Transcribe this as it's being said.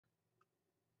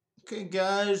Okay,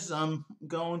 guys, I'm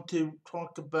going to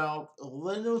talk about a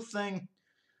little thing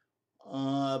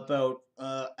about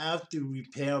after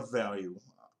repair value.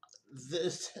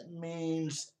 This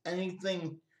means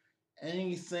anything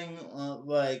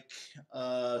like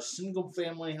single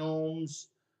family homes,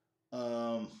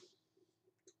 um,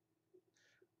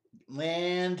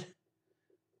 land,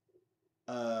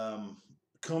 um,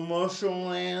 commercial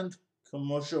land,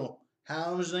 commercial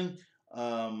housing,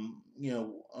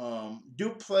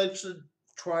 duplexes,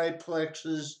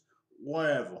 triplexes,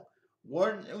 whatever.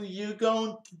 What you're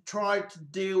going to try to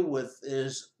deal with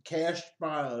is cash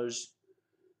buyers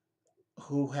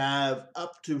who have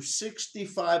up to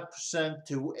 65%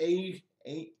 to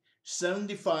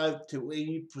 75 to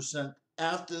 80%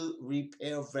 after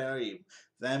repair value.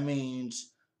 That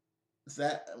means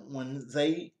that when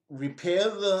they repair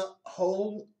the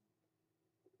whole,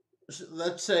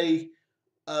 let's say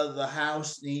the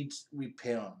house needs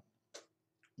repairing.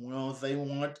 Well, they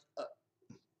want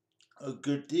a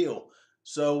good deal.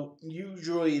 So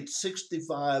usually it's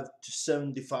 65 to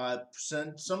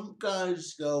 75%. Some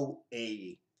guys go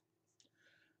 80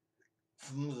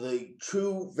 from the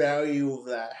true value of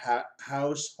that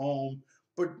house, home,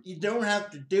 but you don't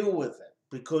have to deal with it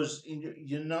because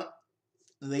you're not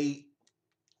the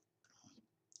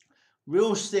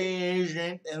real estate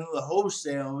agent and the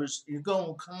wholesalers you're going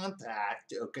to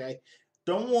contact, okay?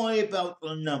 Don't worry about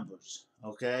the numbers,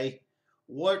 okay?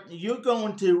 What you're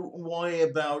going to worry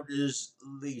about is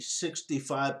the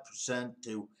 65%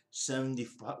 to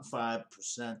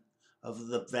 75% of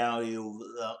the value of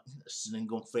the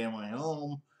single family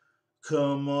home,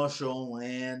 commercial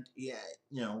land. Yeah,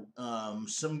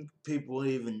 some people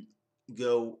even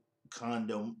go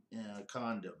condos.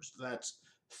 That's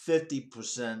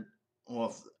 50%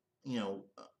 off,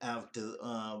 after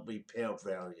repair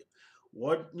value.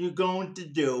 What you're going to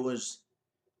do is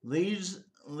these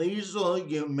are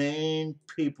your main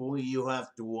people you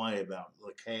have to worry about,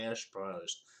 the cash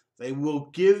buyers. They will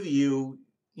give you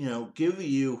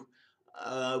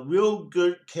real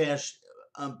good cash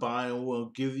buyer will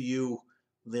give you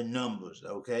the numbers,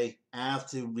 okay,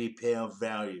 after repair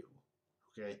value.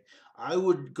 Okay, I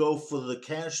would go for the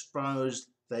cash buyers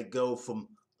that go from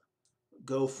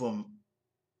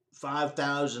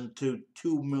 5,000 to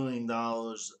 $2 million.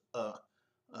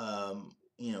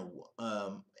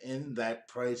 In that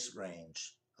price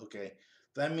range. Okay,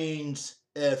 that means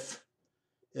if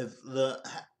the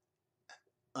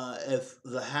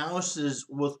house is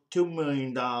worth $2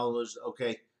 million,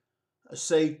 okay,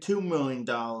 say $2 million,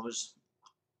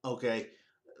 okay,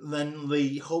 then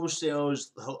the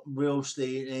wholesalers, the real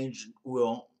estate agent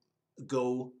will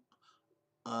go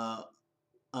uh,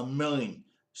 a million,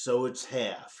 so it's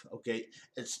half. Okay,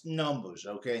 it's numbers.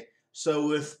 Okay,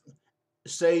 so if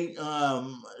say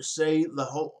the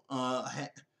whole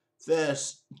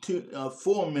this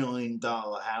 $4 million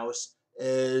house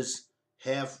is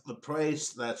half the price,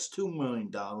 that's $2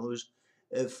 million.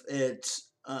 If it's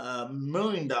a $1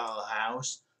 million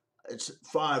house, it's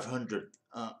 500.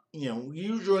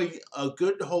 Usually a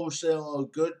good wholesaler, a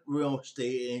good real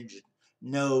estate agent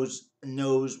knows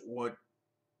what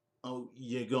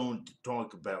you're going to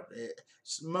talk about.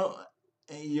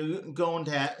 You're going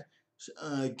to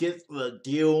get the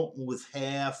deal with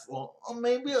half, or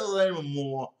maybe a little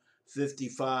more,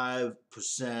 55%,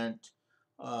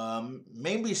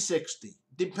 maybe 60.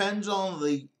 Depends on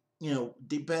the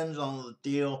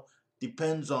deal,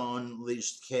 depends on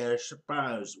these cash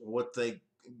buyers, what they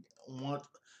want.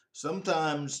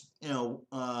 Sometimes, you know,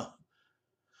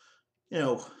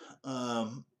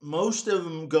 most of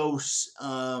them go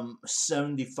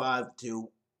 75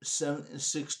 to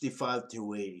 65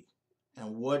 to 80.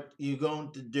 And what you're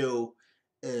going to do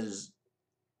is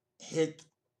hit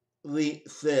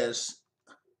this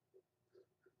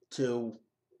to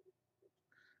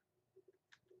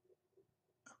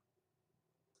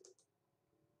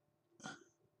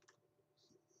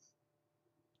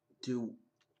to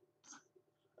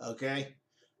okay,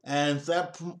 and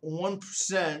that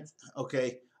 1%,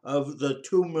 okay, of the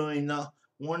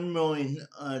 1 million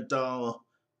dollar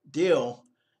deal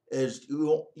is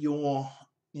your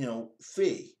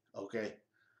fee, okay,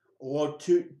 or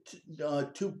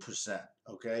 2%,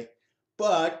 okay.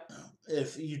 But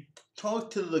if you talk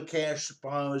to the cash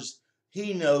buyers,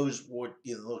 he knows what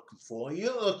you're looking for.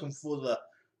 You're looking for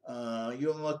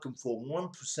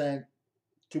 1%,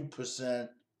 2%,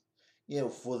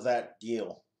 for that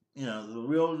deal. The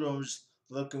realtor's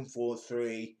looking for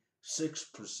 3,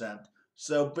 6%.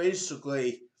 So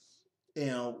basically,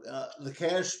 the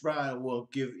cash buyer will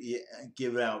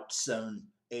give out 7,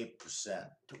 8%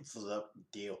 for the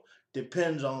deal.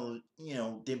 depends on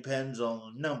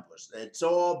the numbers. It's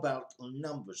all about the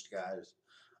numbers, guys.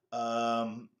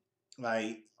 Um,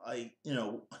 I.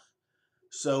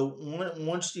 So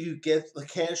once you get the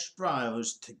cash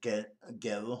prize to get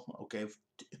together, okay,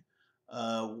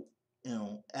 uh,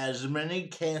 as many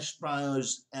cash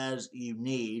prize as you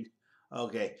need.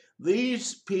 Okay,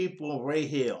 these people right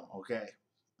here, okay,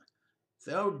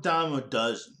 they're a dime a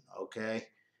dozen, okay,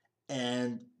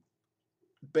 and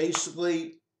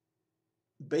basically,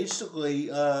 it's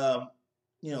a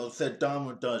dime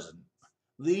a dozen.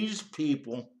 These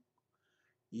people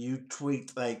you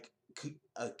treat like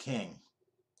a king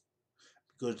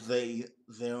because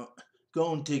they're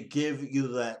going to give you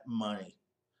that money.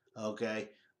 Okay,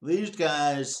 these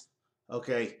guys,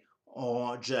 okay,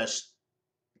 are just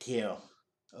here.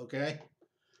 Okay,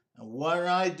 and what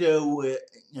I do,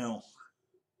 you know,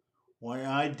 what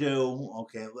I do.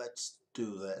 Okay, let's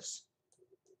do this.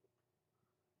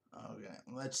 Okay,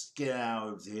 let's get out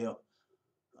of here.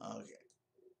 Okay,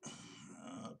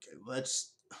 okay,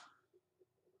 let's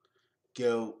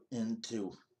go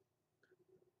into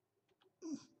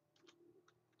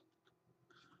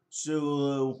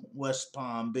Zulu, West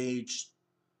Palm Beach,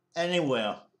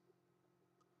 anywhere.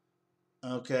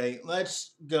 Okay,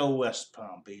 let's go West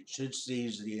Palm Beach. It's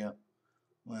easier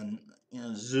when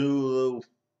Zulu,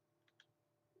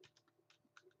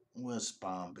 West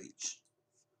Palm Beach.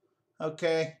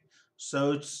 Okay,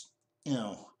 so it's you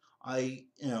know I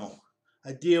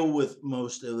deal with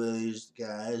most of these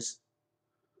guys.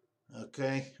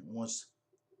 Okay, let's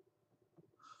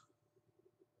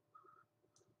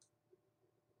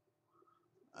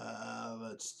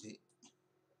see.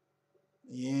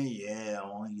 Yeah,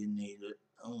 all you need it.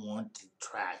 I want to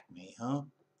track me, huh?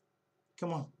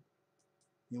 Come on.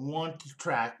 You want to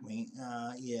track me?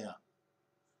 Yeah.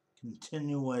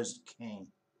 Continue as king.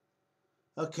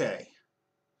 Okay.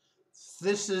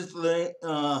 This is the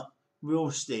real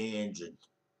estate agent.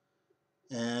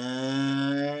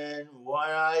 And what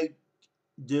I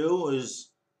do is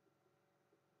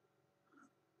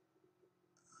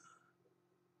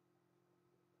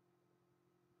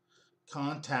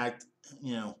contact,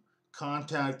 you know,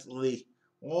 contact the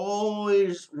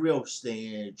always real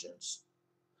estate agents.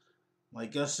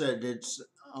 Like I said, it's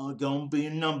going to be a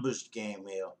numbers game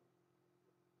here.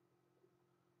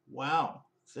 Wow,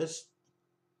 this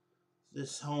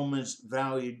home is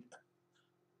valued.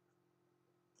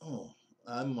 Oh,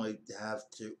 I might have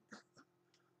to.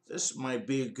 This might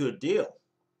be a good deal.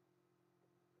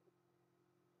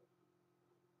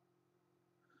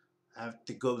 I have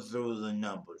to go through the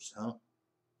numbers, huh?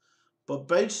 But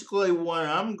basically, what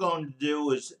I'm going to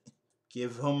do is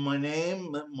give him my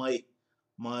name, my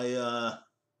my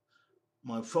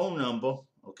phone number,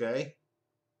 okay,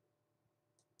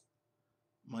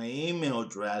 my email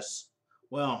address.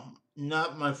 Well,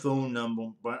 not my phone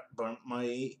number, but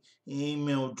my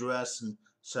email address, and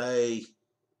say,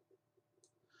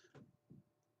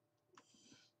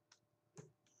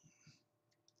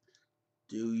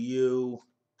 do you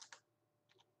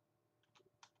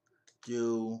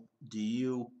do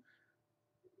you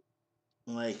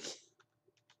like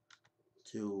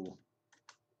to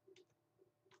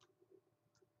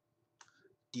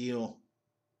deal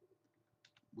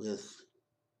with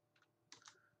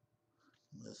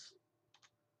with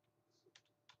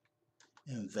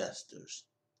investors?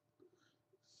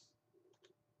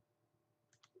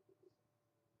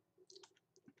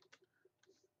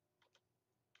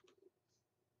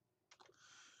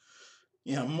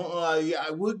 Yeah,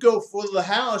 I would go for the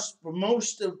house, but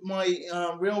most of my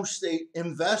real estate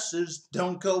investors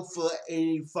don't go for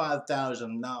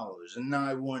 $85,000, and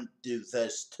I want to do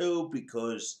this too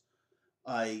because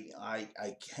I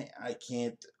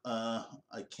can't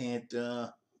you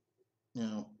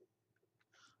know.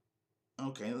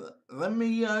 Okay, let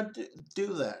me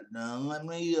do that now. Let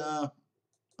me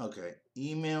okay,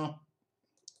 email.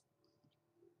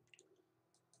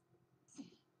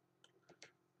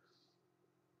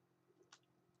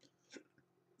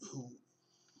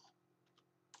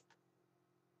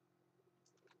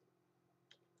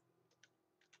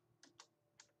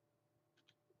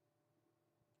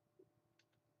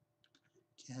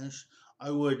 Cash. I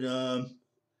would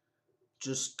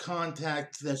just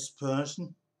contact this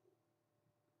person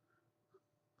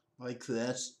like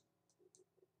this.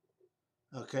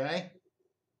 Okay.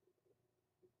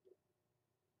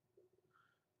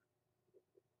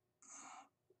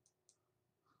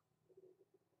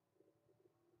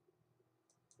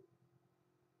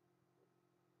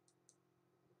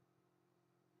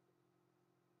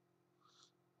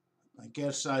 I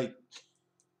guess I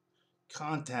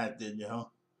contacted you.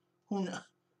 Who?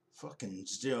 Fucking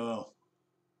zero.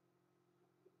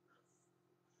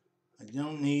 I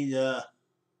don't need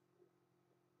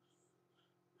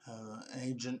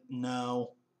agent.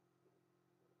 No.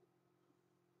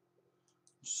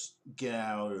 Just get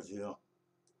out of here.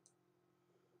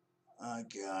 Oh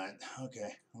God.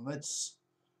 Okay. Let's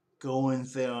go in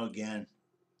there again.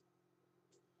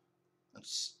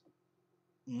 Let's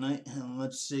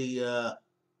see.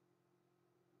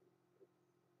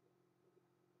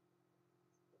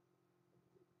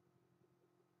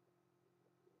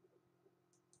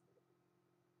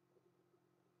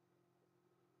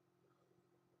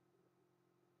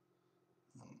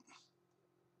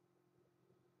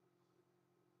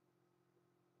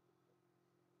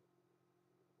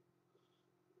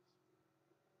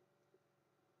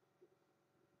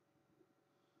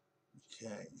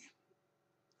 Okay.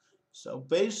 So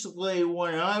basically,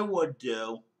 what I would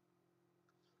do,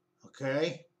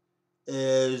 okay,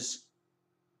 is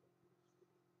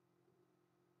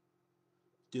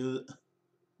do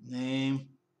name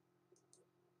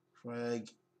Craig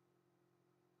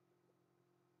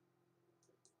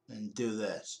and do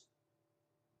this.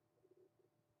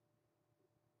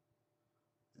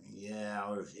 Yeah,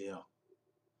 out of here.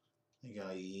 I think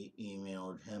I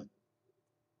emailed him.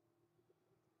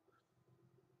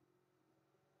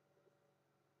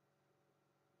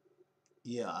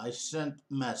 Yeah, I sent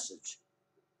message.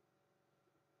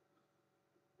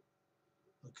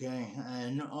 Okay,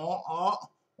 and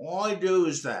all I do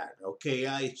is that.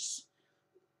 Okay,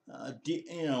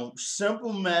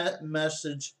 simple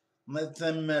message. Let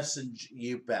them message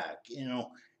you back.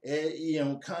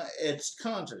 It's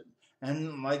content,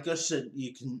 and like I said,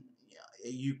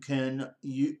 you can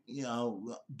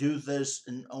do this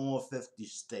in all 50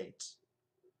 states.